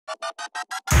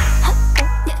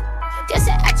Just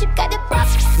said I just got the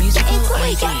brush. Get into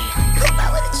it, yeah. Come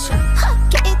out with a truck.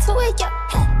 Get into it,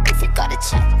 yeah. If you got a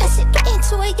check, I said get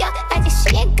into it, yeah. I just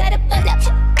she ain't got a butt up.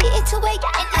 Get into it,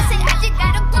 yeah. And I said I just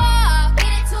got a ball.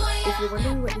 Get into it, yeah. If you're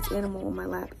wondering what this animal on my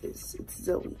lap is, it's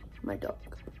Zoe, my dog.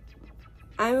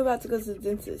 I'm about to go to the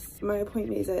dentist. My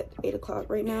appointment is at 8 o'clock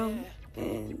right now,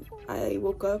 and I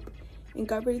woke up and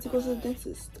got ready to go to the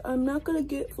dentist. I'm not gonna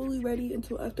get fully ready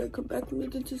until after I come back from the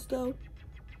dentist though.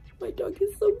 My dog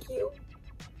is so cute.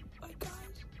 My gosh.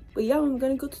 But yeah, I'm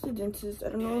gonna go to the dentist. I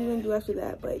don't know what I'm gonna do after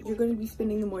that, but you're gonna be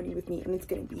spending the morning with me and it's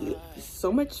gonna be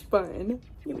so much fun.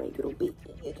 You're my little baby.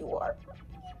 Yes, you are.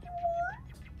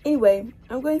 Anyway,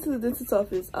 I'm going to the dentist's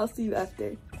office. I'll see you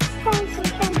after.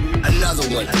 Another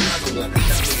one.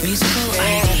 Musical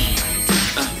ID.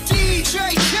 DJ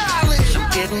Khaled. I'm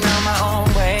getting on my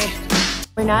own way.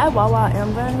 Right now at Wawa,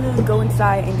 and I'm gonna go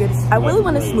inside and get. I really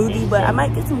want a smoothie, but I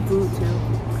might get some food too.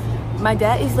 My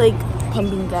dad is like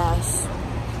pumping gas.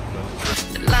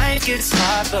 Life gets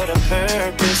hard, but a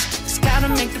purpose. It's gotta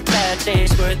make the bad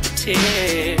days worth the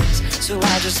tears. So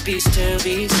I just be still,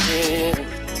 be still.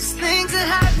 There's things are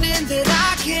happening that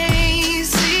I can't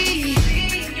see.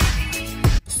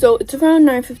 So it's around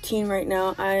 9:15 right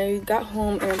now. I got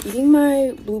home and I'm eating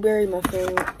my blueberry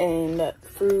muffin and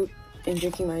fruit and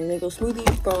drinking my mango smoothie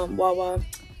from Wawa.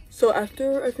 So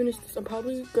after I finish this, I'm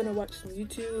probably gonna watch some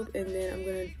YouTube, and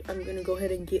then I'm gonna go ahead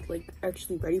and get like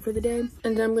actually ready for the day,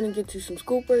 and then I'm gonna get to some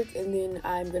schoolwork, and then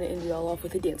I'm gonna end it all off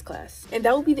with a dance class, and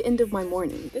that will be the end of my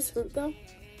morning. This fruit though.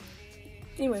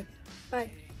 Anyway, bye.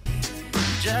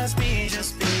 Just me,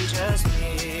 just me, just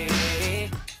me.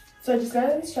 So I just got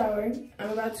out of the shower. I'm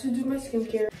about to do my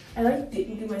skincare. I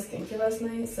didn't do my skincare last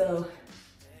night, so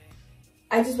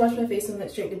I just washed my face and went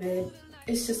straight to bed.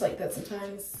 It's just like that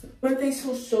sometimes. My face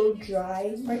feels so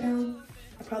dry right now.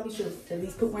 I probably should have at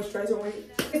least put moisturizer on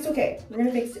it. It's okay, we're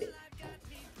gonna fix it.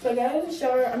 So I got out of the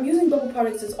shower. I'm using Bubble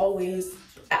products as always.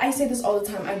 I say this all the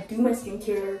time. I do my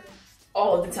skincare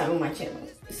all of the time on my channel.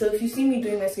 So if you see me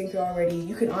doing my skincare already,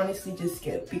 you can honestly just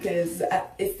skip because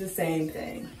it's the same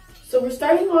thing. So we're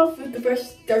starting off with the Fresh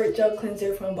Start Gel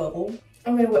Cleanser from Bubble.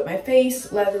 I'm gonna wet my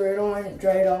face, lather it on,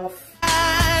 dry it off.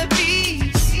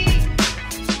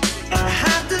 I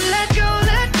have to let go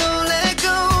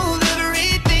of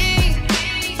everything,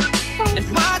 and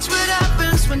watch what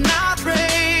happens when I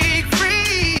break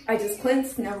free. I just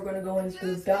cleansed. Now we're gonna go into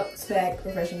the Bounce Back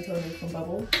Refreshing Toner from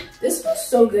Bubble. This feels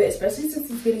so good, especially since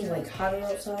it's getting like hotter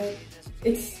outside.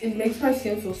 It makes my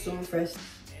skin feel so refreshed.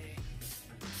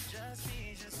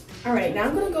 All right, now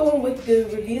I'm gonna go in with the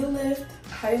Revitalift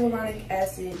Hyaluronic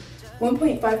Acid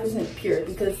 1.5% pure,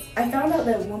 because I found out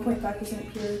that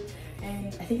 1.5% pure and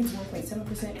I think it's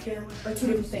 1.7% pure are two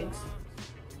different things.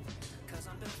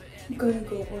 I'm gonna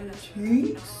go on the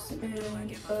cheeks and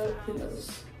up the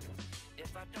nose.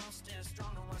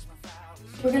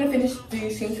 We're gonna finish the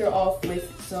skincare off with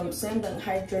some Slam Dunk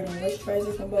Hydrating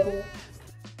Moisturizer from Bubble.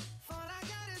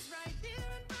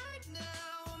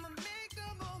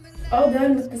 All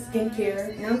done with the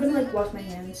skincare. Now I'm gonna like wash my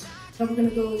hands. Now we're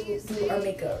gonna go do our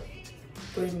makeup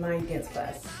during my dance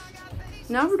class.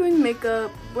 Now we're doing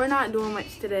makeup. We're not doing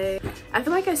much today. I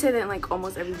feel like I say that in like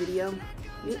almost every video.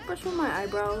 I need to brush on my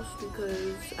eyebrows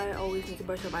because I always need to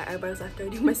brush on my eyebrows after I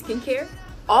do my skincare.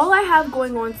 All I have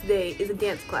going on today is a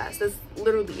dance class. That's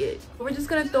literally it. We're just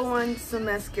gonna throw on some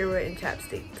mascara and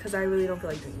chapstick because I really don't feel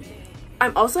like doing anything.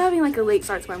 I'm also having like a late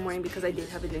start to my morning because I did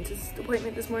have a dentist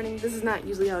appointment this morning. This is not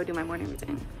usually how I do my morning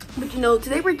routine. But you know,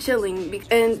 today we're chilling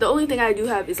and the only thing I do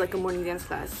have is like a morning dance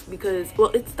class because, well,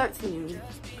 it starts at noon.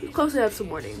 It's close to have some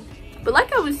morning. But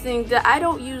like I was saying, that I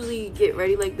don't usually get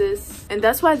ready like this. And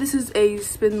that's why this is a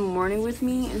spend the morning with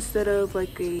me instead of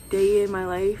like a day in my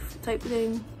life type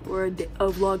thing or a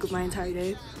vlog of my entire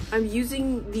day. I'm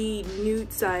using the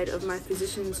nude side of my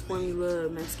Physicians Formula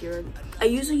mascara. I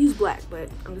usually use black, but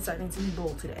I'm deciding to be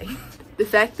bold today. The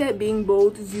fact that being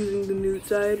bold is using the nude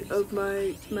side of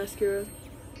my mascara.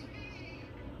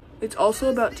 It's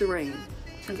also about to rain.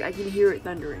 Like I can hear it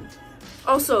thundering.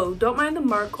 Also, don't mind the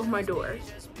mark on my door.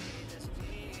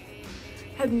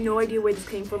 I have no idea where this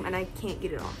came from and I can't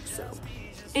get it off, so.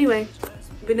 Anyway,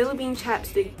 Vanilla Bean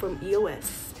Chapstick from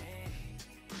EOS.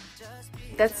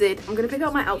 That's it. I'm gonna pick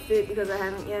out my outfit because I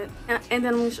haven't yet. And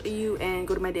then I'm gonna show you and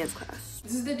go to my dance class.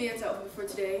 This is the dance outfit for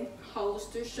today.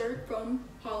 Hollister shirt from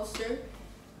Hollister.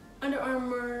 Under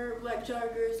Armour, black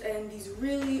joggers, and these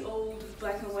really old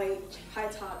black and white high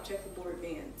top checkerboard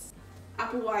bands.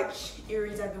 Apple Watch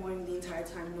earrings I've been wearing the entire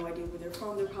time. No idea where they're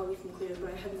from. They're probably from Clear,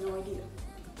 but I have no idea.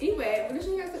 Anyway, I'm gonna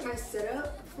show you guys my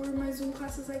setup for my Zoom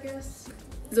classes, I guess.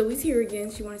 Zoe's here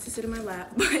again. She wanted to sit in my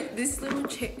lap. But this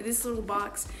little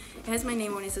box, it has my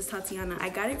name on it. It says Tahtiana. I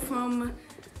got it from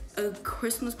a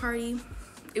Christmas party.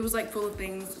 It was like full of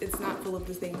things. It's not full of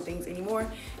the same things anymore.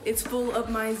 It's full of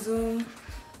my Zoom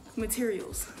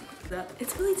materials.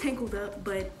 It's really tangled up,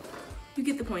 but you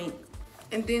get the point.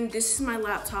 And then this is my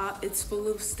laptop. It's full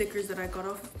of stickers that I got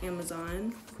off of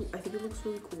Amazon. I think it looks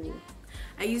really cool.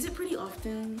 I use it pretty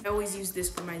often. I always use this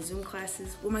for my Zoom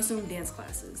classes, well, my Zoom dance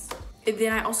classes. And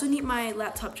then I also need my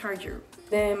laptop charger.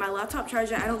 Then my laptop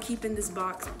charger, I don't keep in this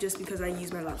box just because I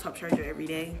use my laptop charger every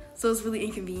day. So it's really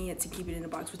inconvenient to keep it in a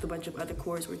box with a bunch of other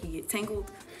cords where it can get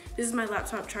tangled. This is my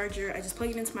laptop charger. I just plug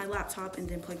it into my laptop and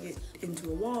then plug it into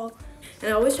a wall. And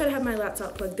I always try to have my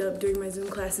laptop plugged up during my Zoom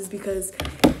classes because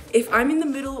if I'm in the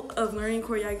middle of learning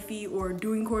choreography or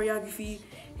doing choreography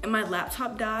and my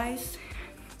laptop dies,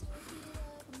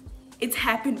 it's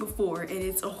happened before and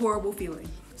it's a horrible feeling.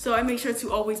 So I make sure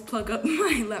to always plug up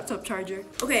my laptop charger.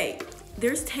 Okay,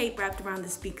 there's tape wrapped around the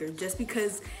speaker. Just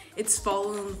because it's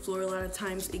fallen on the floor a lot of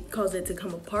times, it causes it to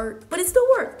come apart, but it still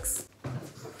works.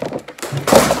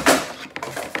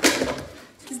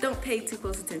 Just don't pay too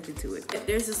close attention to it.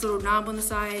 There's this little knob on the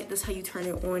side. That's how you turn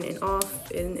it on and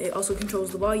off, and it also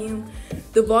controls the volume.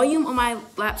 The volume on my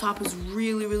laptop is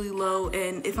really, really low,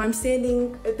 and if I'm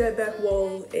standing at that back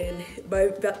wall and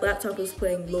my laptop is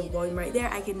playing low volume right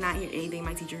there, I cannot hear anything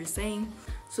my teacher is saying.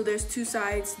 So there's two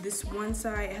sides. This one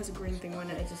side has a green thing on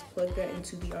it. I just plug that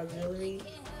into the auxiliary,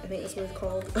 I think that's what it's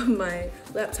called, of my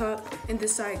laptop. And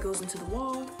this side goes into the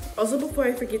wall. Also, before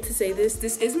I forget to say this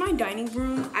is my dining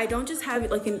room. I don't just have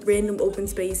it like in random open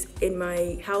space in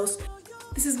my house.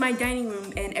 This is my dining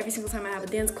room, and every single time I have a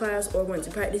dance class or want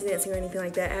to practice dancing or anything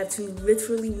like that, I have to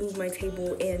literally move my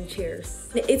table and chairs.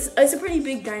 It's a pretty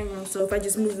big dining room, so if I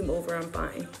just move them over, I'm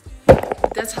fine.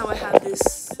 That's how I have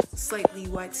this slightly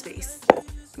wide space.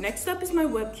 Next up is my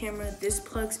web camera. This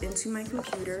plugs into my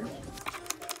computer,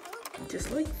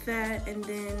 just like that, and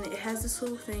then it has this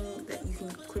little thing that you can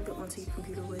clip it onto your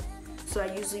computer with. So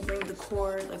I usually bring the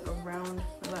cord like around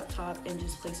my laptop and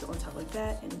just place it on top like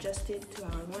that and adjust it to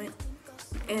how I want.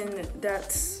 And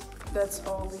that's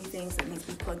all the things that need to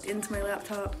be plugged into my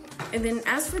laptop. And then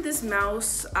as for this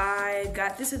mouse, I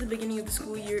got this at the beginning of the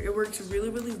school year. It works really,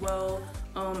 really well.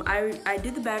 I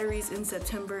did the batteries in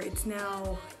September. It's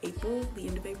now April, the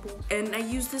end of April. And I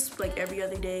use this like every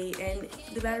other day, and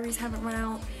the batteries haven't run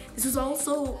out. This was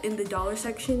also in the dollar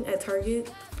section at Target,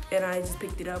 and I just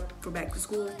picked it up for back to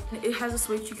school. It has a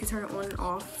switch. You can turn it on and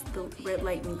off. The red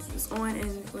light means it's on,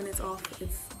 and when it's off,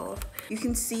 it's off. You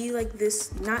can see like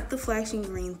this, not the flashing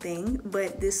green thing,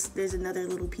 but there's another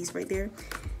little piece right there.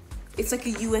 It's like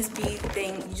a USB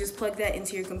thing. You just plug that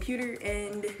into your computer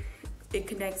and it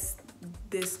connects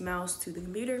this mouse to the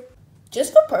computer.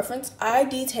 Just for preference, I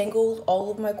detangled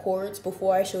all of my cords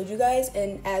before I showed you guys,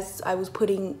 and as I was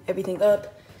putting everything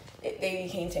up, they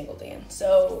became tangled in.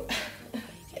 So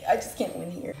I just can't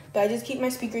win here. But I just keep my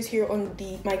speakers here on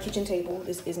my kitchen table.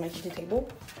 This is my kitchen table.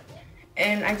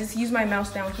 And I just use my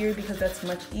mouse down here because that's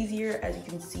much easier. As you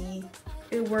can see,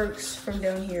 it works from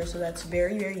down here, so that's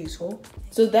very, very useful.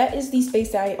 So that is the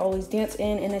space that I always dance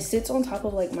in, and it sits on top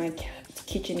of like my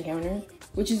kitchen counter,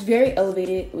 which is very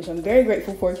elevated, which I'm very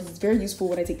grateful for because it's very useful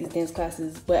when I take these dance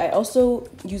classes. But I also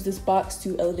use this box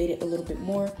to elevate it a little bit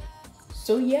more.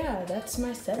 So yeah, that's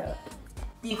my setup.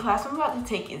 The class I'm about to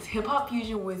take is Hip Hop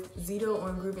Fusion with Zito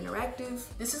on Groove Interactive.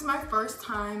 This is my first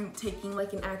time taking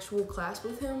like an actual class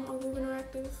with him on Groove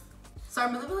Interactive. So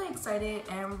I'm really, really excited,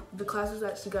 and the class is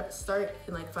actually got to start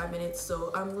in like 5 minutes,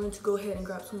 so I'm going to go ahead and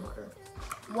grab some water.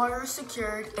 Water is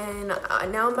secured, and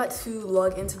now I'm about to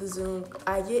log into the Zoom.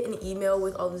 I get an email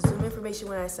with all the Zoom information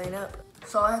when I sign up.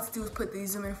 So all I have to do is put the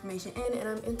Zoom information in, and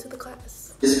I'm into the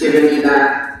class. Just giving me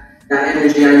that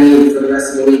energy I need for the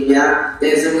rest of the week, yeah?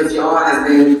 Dancing with y'all has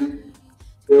been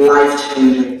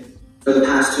life-changing for the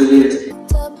past 2 years.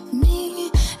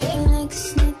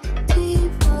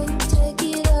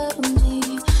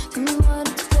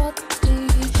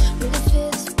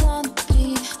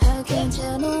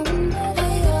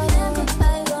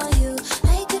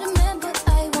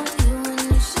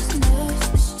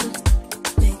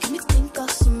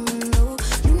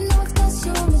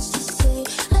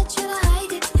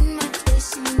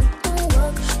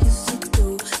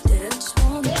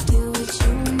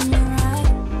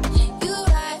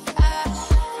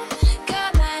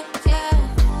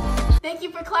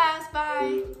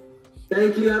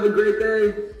 Thank you, have a great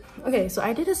day. Okay, so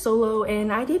I did a solo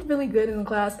and I did really good in the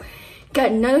class.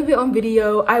 Got none of it on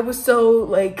video. I was so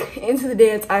like into the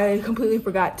dance, I completely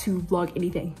forgot to vlog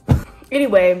anything.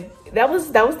 Anyway, that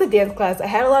was the dance class. I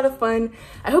had a lot of fun.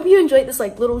 I hope you enjoyed this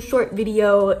like little short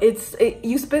video.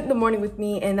 You spent the morning with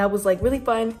me, and that was like really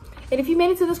fun. And if you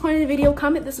made it to this point in the video,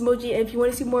 comment this emoji. And if you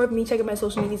want to see more of me, check out my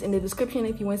social medias in the description.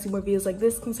 If you want to see more videos like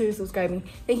this, consider subscribing.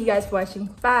 Thank you guys for watching.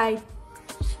 Bye.